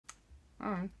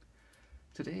Alright,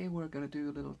 today we're gonna do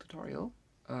a little tutorial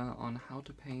on how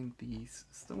to paint these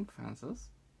stone fences,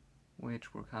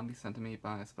 which were kindly sent to me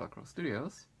by Spellcrow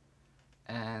Studios,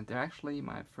 and they're actually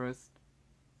my first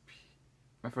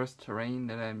terrain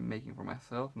that I'm making for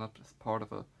myself, not as part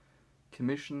of a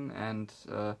commission, and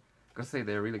I gotta say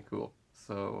they're really cool,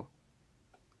 so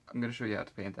I'm gonna show you how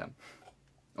to paint them.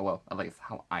 Oh well, at least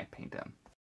how I paint them.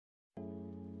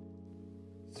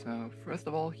 So first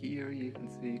of all, here you can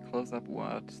see close up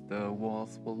what the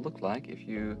walls will look like if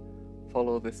you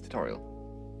follow this tutorial.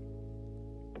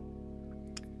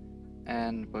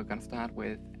 And we're gonna start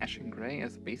with ash and grey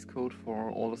as a base coat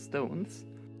for all the stones.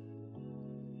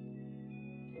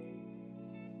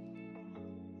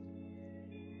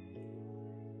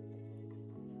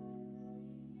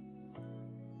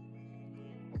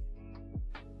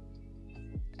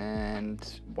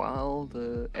 And while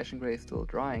the ash and grey is still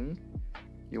drying,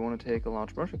 you want to take a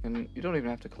large brush, you don't even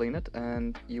have to clean it,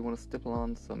 and you want to stipple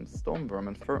on some stone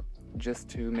vermin fur, just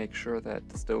to make sure that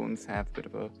the stones have a bit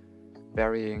of a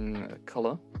varying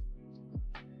color.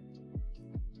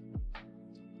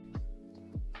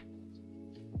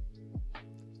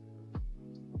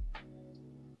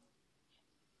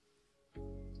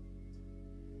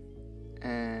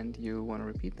 And you want to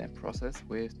repeat that process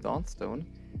with dawnstone,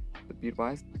 but be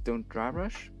advised, don't dry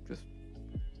brush, just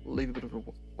leave a bit of a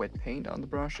wet paint on the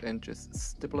brush and just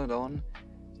stipple it on.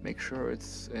 Make sure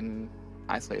it's in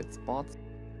isolated spots.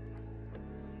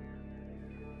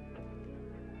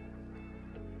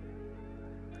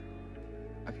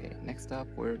 Okay, next up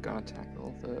we're gonna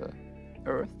tackle the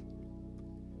earth,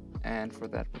 and for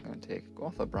that we're gonna take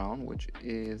Gotha Brown, which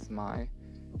is my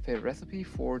favorite recipe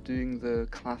for doing the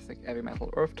classic heavy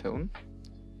metal earth tone.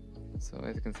 So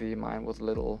as you can see, mine was a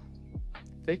little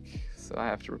thick, so I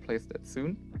have to replace that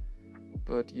soon.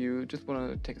 But you just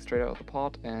want to take it straight out of the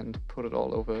pot and put it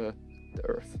all over the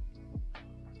earth.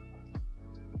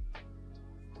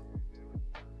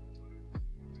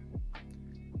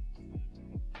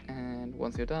 And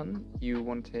once you're done, you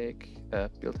want to take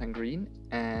Biltong green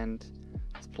and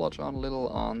splotch on a little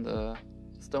on the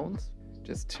stones,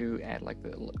 just to add like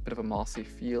a bit of a mossy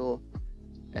feel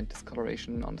and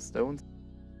discoloration on the stones.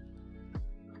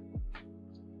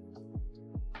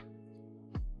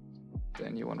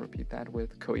 Then you want to repeat that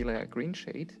with Coelia green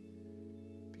shade,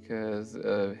 because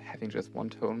having just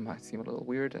one tone might seem a little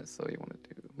weird, so you want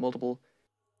to do multiple.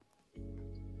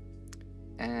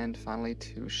 And finally,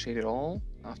 to shade it all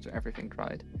after everything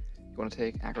dried, you want to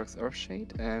take Agrax Earth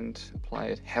Shade and apply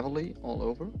it heavily all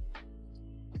over.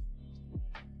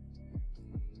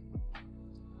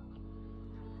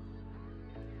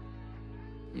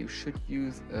 You should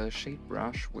use a shade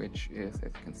brush, which is, as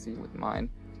you can see with mine,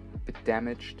 a bit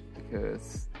damaged,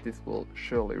 because this will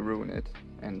surely ruin it,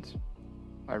 and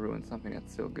I ruined something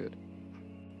that's still good.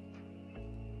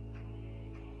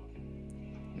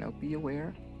 Now be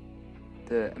aware,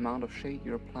 the amount of shade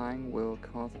you're applying will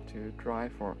cause it to dry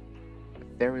for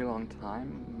a very long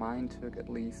time. Mine took at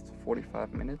least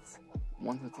 45 minutes.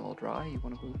 Once it's all dry, you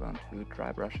want to move on to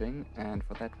dry brushing, and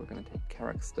for that we're going to take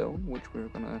Karak Stone, which we're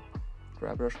going to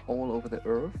dry brush all over the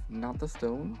earth, not the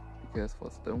stone, because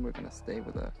for stone we're going to stay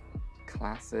with a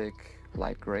classic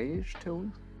light grayish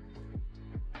tone.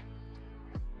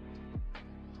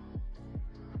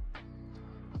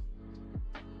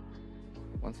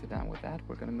 Once you're done with that,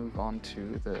 we're going to move on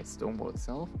to the stone wall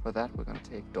itself. For that we're going to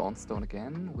take Dawnstone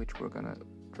again, which we're going to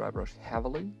dry brush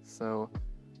heavily, so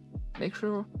make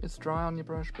sure it's dry on your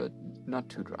brush, but not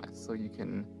too dry, so you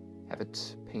can have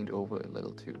it paint over a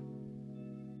little too.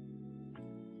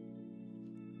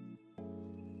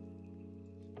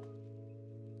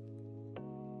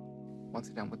 Once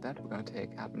you're done with that, we're going to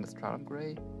take Administratum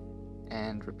Grey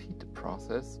and repeat the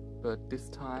process, but this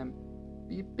time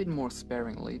be a bit more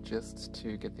sparingly, just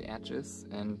to get the edges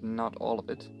and not all of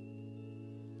it.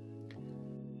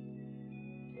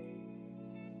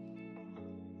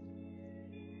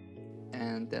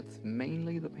 And that's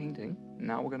mainly the painting.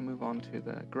 Now we're going to move on to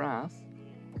the grass,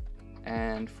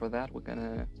 and for that we're going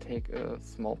to take a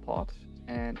small pot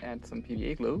and add some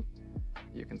PVA glue.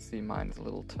 You can see mine is a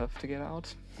little tough to get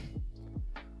out.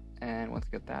 And once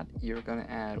you get that, you're going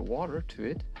to add water to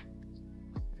it,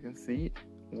 as you can see,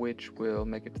 which will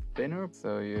make it thinner.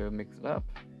 So you mix it up,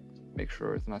 make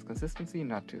sure it's a nice consistency,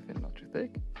 not too thin, not too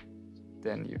thick.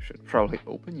 Then you should probably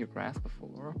open your grass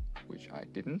before, which I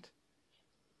didn't.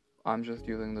 I'm just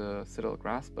using the Citadel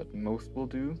grass, but most will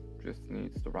do, just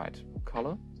needs the right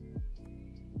color.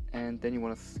 And then you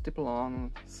want to stipple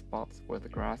on spots where the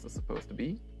grass is supposed to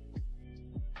be.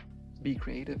 Be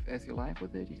creative as you like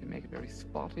with it. You can make it very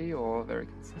spotty or very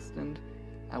consistent.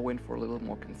 I went for a little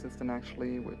more consistent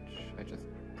actually, which I just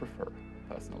prefer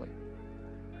personally.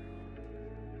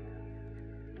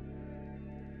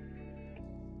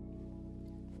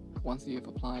 Once you've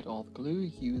applied all the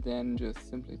glue, you then just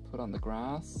simply put on the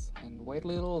grass and wait a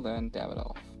little, then dab it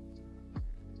off.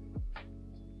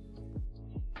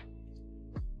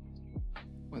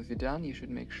 Once you're done, you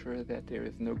should make sure that there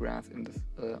is no grass in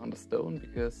on the stone,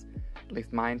 because at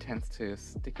least mine tends to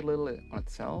stick a little on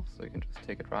itself. So you can just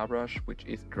take a dry brush, which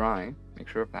is dry, make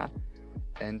sure of that,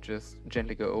 and just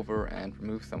gently go over and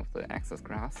remove some of the excess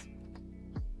grass.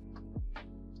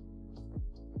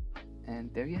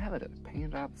 And there you have it, a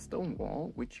painted up stone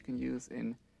wall, which you can use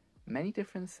in many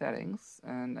different settings.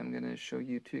 And I'm going to show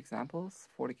you two examples,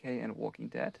 40k and Walking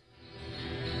Dead.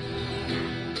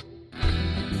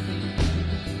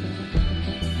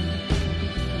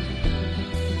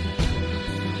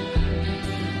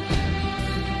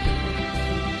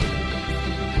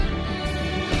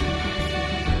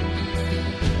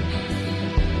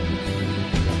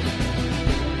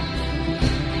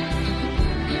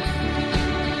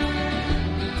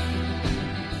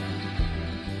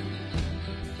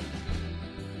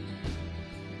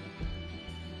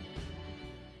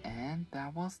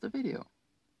 That was the video.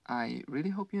 I really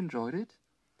hope you enjoyed it.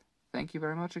 Thank you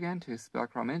very much again to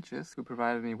Spellcraft Inches, who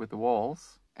provided me with the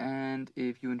walls. And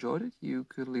if you enjoyed it, you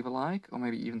could leave a like or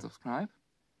maybe even subscribe.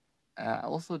 I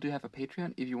also do have a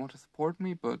Patreon if you want to support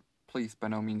me, but please by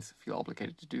no means feel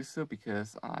obligated to do so,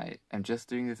 because I am just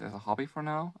doing this as a hobby for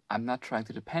now. I'm not trying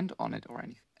to depend on it or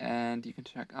anything. And you can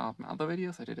check out my other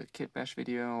videos. I did a kit bash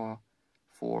video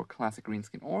for classic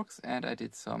greenskin orcs, and I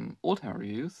did some oldtimer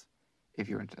reviews, if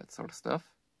you're into that sort of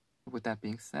stuff. With that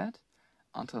being said,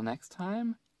 until next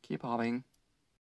time, keep hobbing.